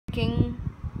Working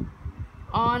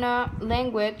on a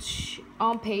language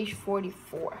on page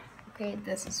 44. Okay,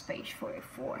 this is page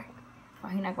 44.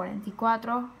 Página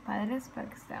 44, padres, para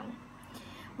que estén.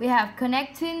 We have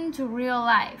connecting to real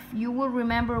life. You will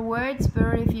remember words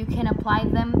better if you can apply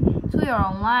them to your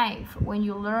own life. When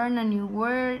you learn a new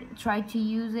word, try to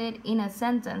use it in a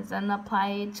sentence and apply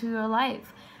it to your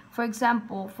life. For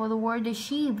example, for the word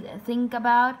achieved, think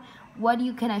about what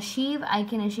you can achieve. I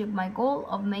can achieve my goal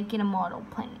of making a model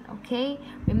plane. Okay,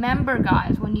 remember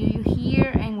guys, when you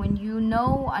hear and when you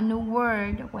know a new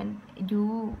word, when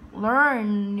you learn a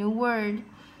new word,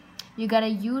 you gotta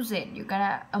use it, you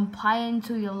gotta apply it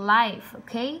into your life,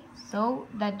 okay, so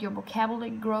that your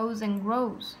vocabulary grows and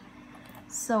grows.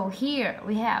 So here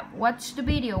we have watch the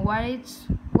video.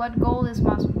 What goal is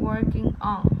Max working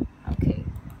on? Okay,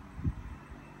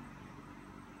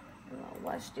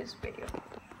 watch this video.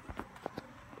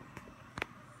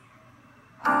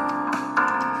 Better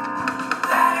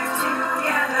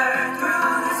together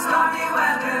through the stormy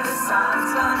weather. The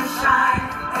sun's gonna shine,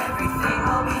 everything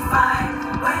will be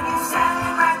fine. When you're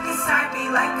standing right beside me,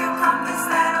 like a compass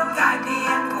that'll guide me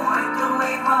and point the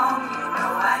way home. You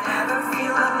know I never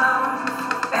feel alone.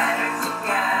 Better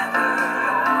together,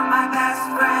 you're my best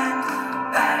friend.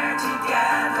 Better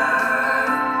together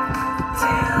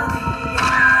till the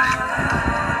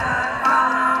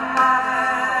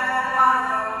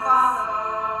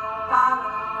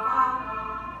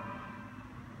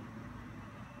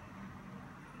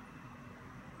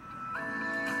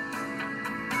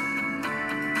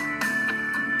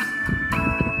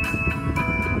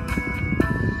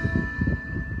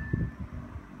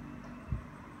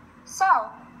So,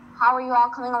 how are you all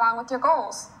coming along with your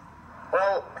goals?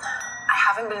 Well, I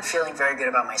haven't been feeling very good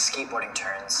about my skateboarding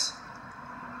turns.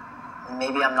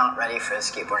 Maybe I'm not ready for the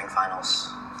skateboarding finals.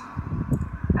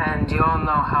 And you all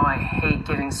know how I hate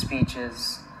giving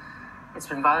speeches. It's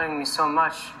been bothering me so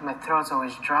much, my throat's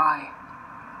always dry.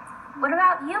 What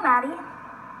about you, Maddie?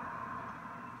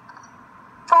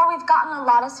 Well, we've gotten a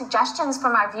lot of suggestions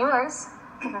from our viewers.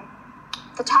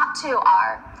 The top two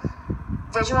are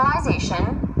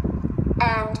visualization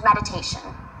and meditation.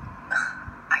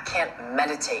 I can't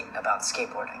meditate about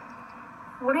skateboarding.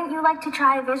 Wouldn't you like to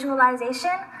try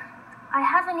visualization? I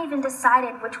haven't even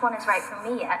decided which one is right for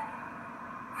me yet.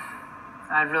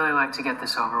 I'd really like to get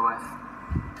this over with.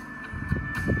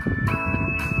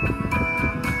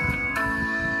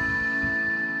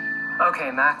 Okay,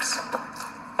 Max.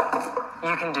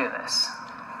 You can do this.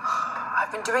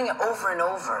 I've been doing it over and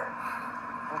over.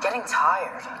 I'm getting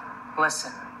tired.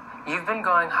 Listen, you've been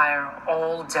going higher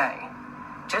all day.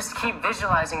 Just keep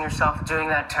visualizing yourself doing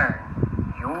that turn.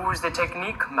 Use the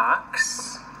technique,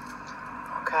 Max.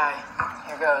 Okay,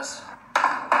 here goes.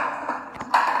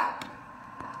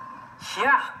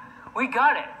 Yeah, we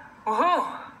got it.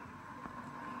 Woohoo!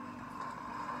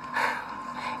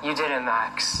 You did it,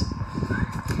 Max.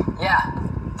 Yeah,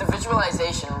 the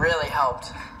visualization really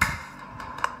helped.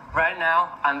 Right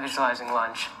now, I'm visualizing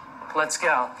lunch. Let's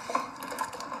go.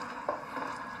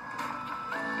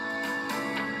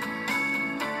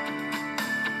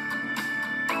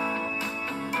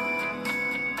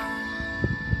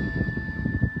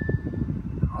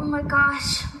 Oh my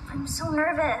gosh, I'm so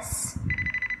nervous.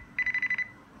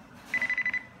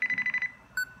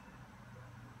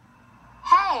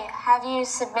 Hey, have you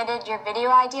submitted your video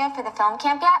idea for the film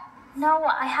camp yet? No,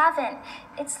 I haven't.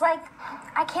 It's like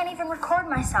I can't even record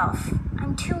myself.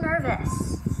 I'm too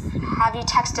nervous. Have you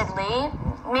texted Lee?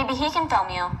 Maybe he can film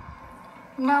you.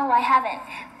 No, I haven't,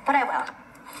 but I will.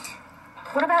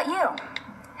 What about you?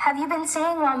 Have you been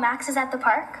singing while Max is at the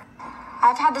park?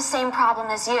 I've had the same problem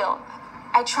as you.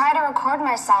 I try to record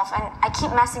myself and I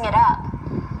keep messing it up.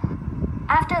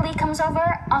 After Lee comes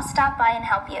over, I'll stop by and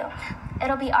help you.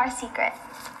 It'll be our secret.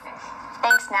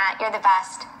 Thanks, Nat. You're the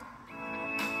best.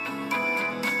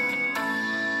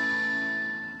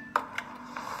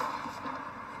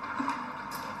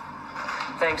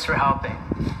 Thanks for helping.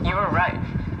 You were right.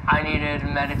 I needed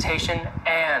meditation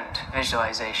and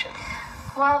visualization.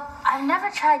 Well, I've never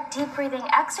tried deep breathing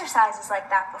exercises like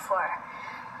that before.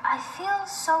 I feel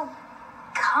so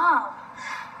calm.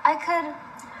 I could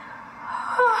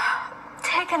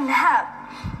take a nap.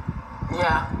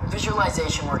 Yeah,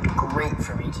 visualization worked great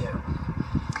for me too.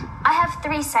 I have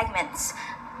 3 segments: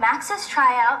 Max's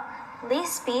tryout,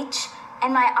 Lee's speech,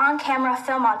 and my on-camera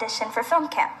film audition for film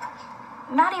camp.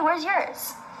 Maddie, where's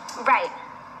yours? Right.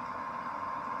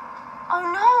 Oh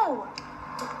no!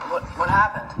 What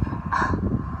happened?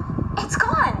 It's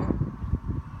gone!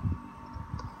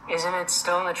 Isn't it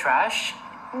still in the trash?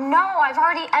 No, I've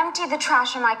already emptied the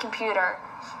trash on my computer.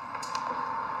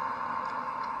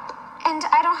 And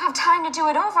I don't have time to do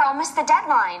it over. I'll miss the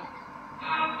deadline.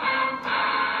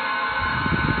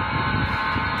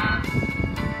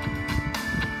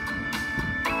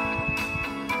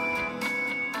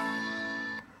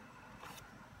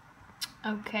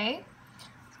 Okay,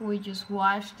 so we just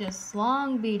watched this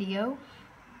long video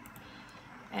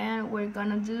and we're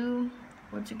gonna do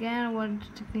once again what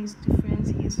techniques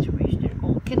differentiate to reach their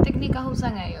goal. ¿Qué técnicas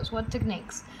usan ellos? What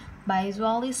techniques?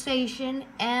 Visualization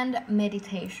and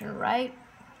meditation, right?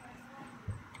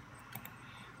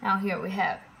 Now here we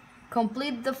have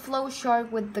complete the flow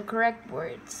chart with the correct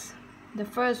words. The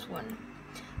first one,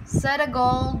 set a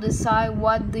goal, decide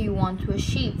what do you want to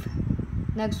achieve.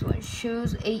 Next one,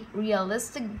 choose a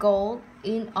realistic goal,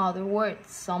 in other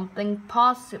words, something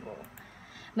possible.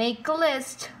 Make a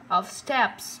list of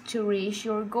steps to reach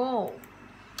your goal.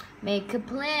 Make a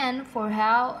plan for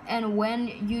how and when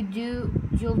you'll do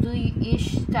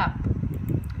each step.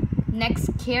 Next,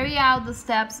 carry out the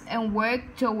steps and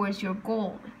work towards your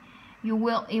goal. You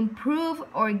will improve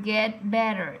or get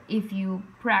better if you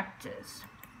practice.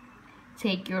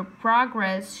 Take your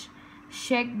progress.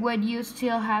 Check what you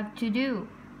still have to do.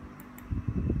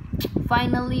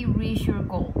 Finally, reach your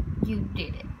goal. You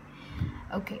did it.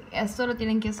 Ok, esto lo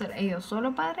tienen que hacer ellos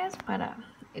solo, padres, para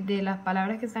de las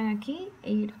palabras que están aquí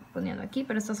e ir poniendo aquí,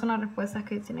 pero estas son las respuestas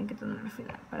que tienen que tener al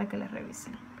final para que las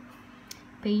revisen.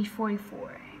 Page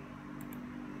 44.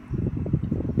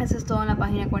 Eso es todo en la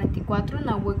página 44.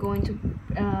 Now we're going to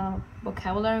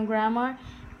vocabulary and grammar,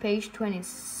 page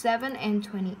 27 and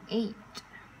 28.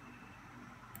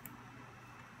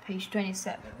 Page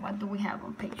 27. What do we have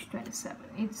on page 27?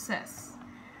 It says,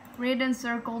 read and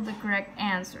circle the correct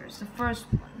answers. The first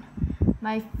one,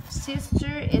 my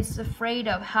sister is afraid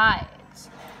of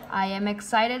heights. I am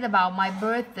excited about my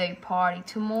birthday party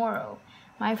tomorrow.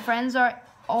 My friends are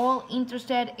all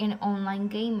interested in online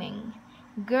gaming.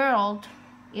 Geralt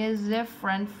is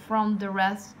different from the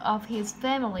rest of his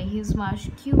family. He's much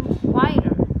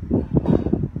quieter.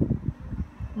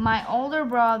 My older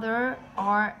brothers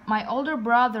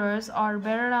are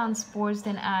better on sports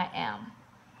than I am.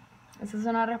 Esas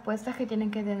son las respuestas que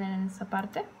tienen que tener en esa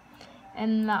parte.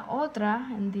 En la otra,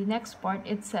 in the next part,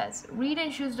 it says, read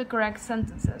and choose the correct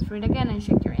sentences. Read again and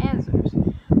check your answers.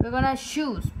 We're gonna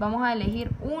choose. Vamos a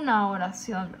elegir una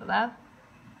oración, ¿verdad?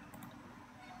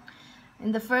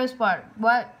 In the first part,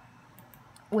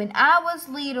 when I was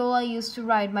little, I used to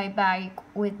ride my bike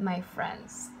with my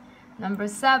friends. Number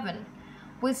 7.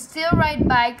 We still ride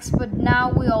bikes, but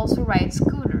now we also ride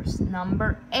scooters.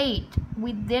 Number 8.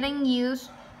 We didn't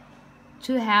used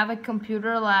to have a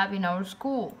computer lab in our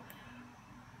school.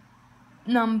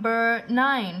 Number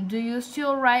 9. Do you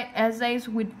still write essays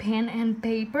with pen and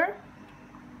paper?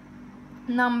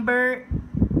 Number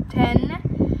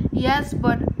 10. Yes,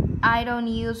 but I don't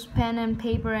use pen and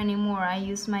paper anymore. I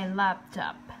use my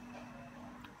laptop.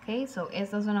 Okay, so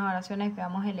estas son las oraciones que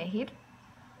vamos a elegir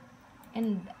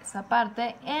en esa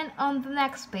parte. And on the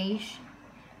next page,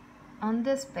 on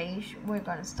this page, we're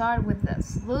going to start with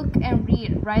this. Look and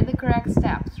read. Write the correct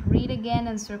steps. Read again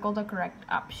and circle the correct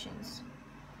options.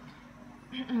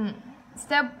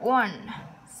 Step 1.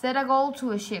 Set a goal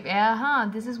to achieve.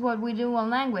 This is what we do in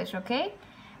language, okay?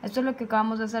 Esto es lo que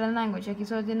acabamos de hacer en language. Aquí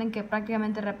solo tienen que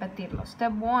prácticamente repetirlo.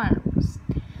 Step 1.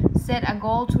 Set a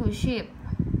goal to achieve.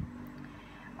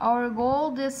 Our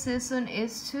goal this season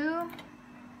is to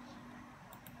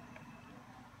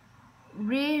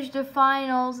reach the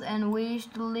finals and reach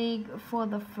the league for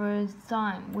the first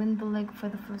time. Win the league for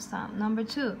the first time. Number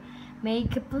 2.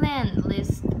 Make a plan.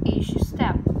 List each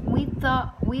step. With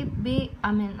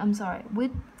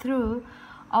through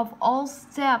of all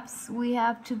steps we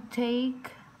have to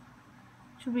take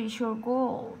to reach your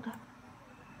goal.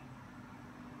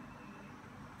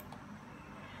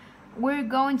 We're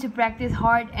going to practice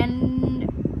hard and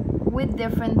with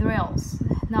different drills.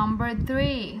 Number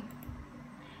 3.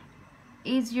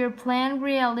 Is your plan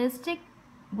realistic?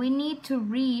 We need to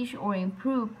reach or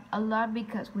improve a lot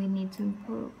because we need to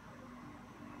improve.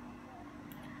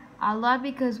 A lot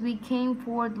because we came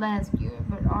forward last year,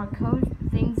 but our coach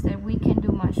thinks that we can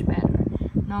do much better.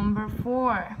 Number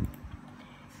 4.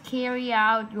 Carry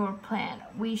out your plan.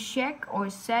 We check or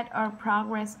set our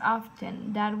progress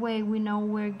often. That way we know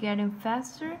we're getting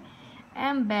faster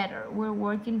and better. We're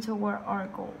working toward our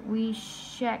goal. We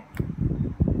check.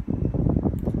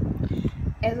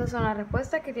 Esas son las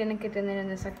respuestas que tienen que tener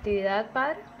en esa actividad,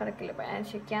 padres, para que le vayan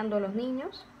chequeando a los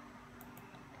niños.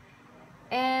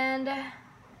 And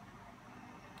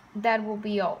that will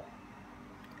be all.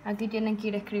 Aquí tienen que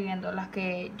ir escribiendo las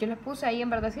que yo les puse ahí en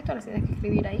verdadcito, las tienen que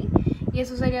escribir ahí. Y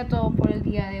eso sería todo por el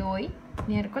día de hoy,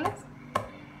 miércoles.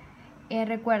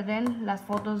 Recuerden las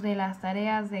fotos de las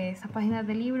tareas de estas páginas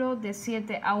del libro de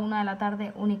 7 a 1 de la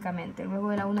tarde únicamente.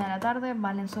 Luego de la 1 de la tarde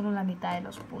valen solo la mitad de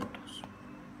los puntos.